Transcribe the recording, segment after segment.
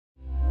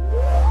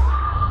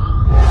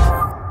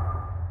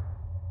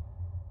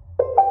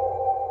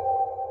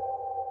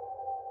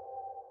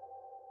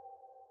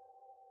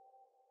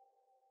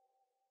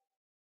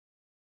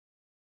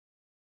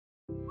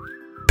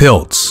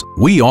PILTs,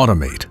 we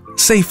automate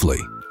safely,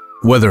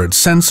 whether it's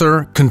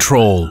sensor,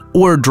 control,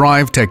 or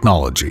drive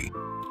technology.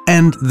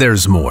 And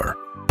there's more.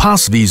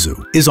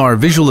 PASvisu is our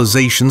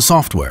visualization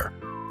software.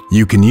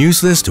 You can use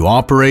this to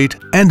operate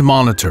and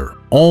monitor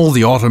all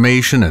the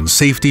automation and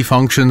safety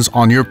functions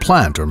on your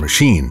plant or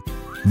machine.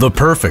 The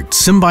perfect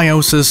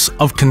symbiosis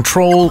of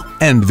control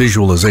and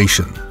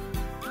visualization.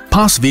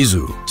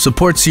 PASvisu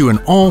supports you in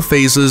all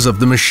phases of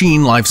the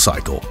machine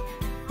lifecycle.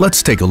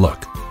 Let's take a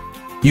look.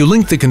 You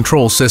link the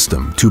control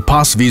system to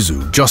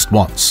PASvisu just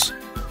once.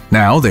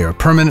 Now they are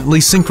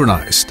permanently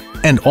synchronized,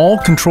 and all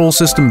control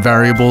system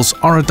variables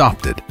are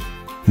adopted.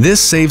 This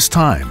saves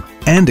time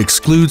and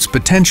excludes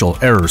potential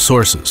error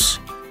sources.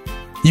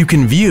 You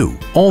can view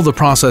all the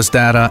process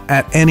data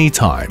at any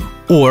time,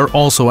 or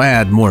also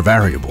add more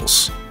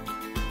variables.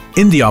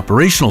 In the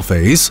operational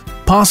phase,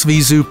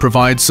 PASvisu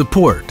provides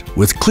support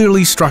with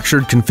clearly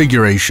structured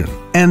configuration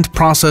and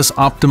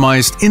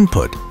process-optimized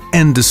input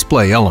and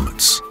display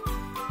elements.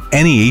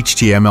 Any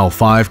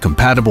HTML5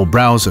 compatible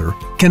browser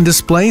can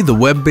display the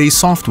web-based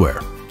software,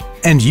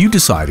 and you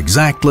decide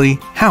exactly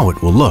how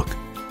it will look.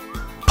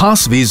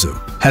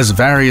 PASvisu has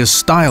various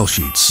style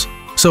sheets,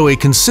 so a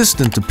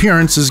consistent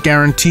appearance is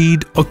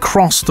guaranteed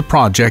across the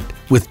project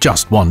with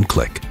just one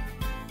click.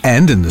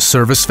 And in the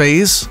service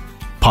phase,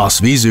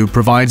 PASvisu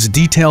provides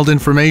detailed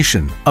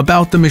information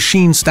about the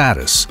machine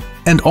status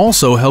and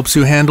also helps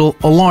you handle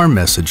alarm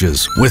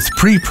messages with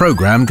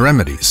pre-programmed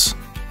remedies.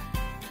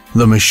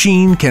 The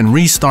machine can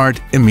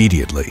restart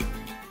immediately.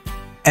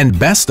 And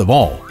best of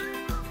all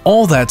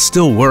that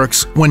still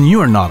works when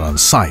you're not on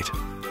site.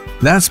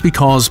 That's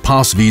because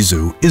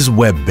PASvisu is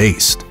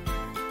web-based.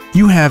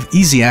 You have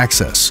easy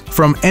access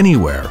from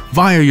anywhere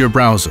via your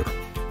browser.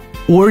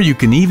 Or you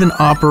can even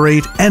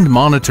operate and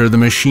monitor the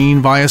machine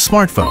via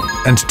smartphone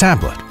and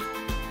tablet.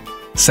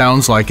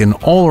 Sounds like an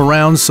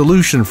all-around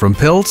solution from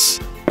PILTs?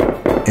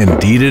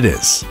 Indeed it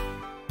is.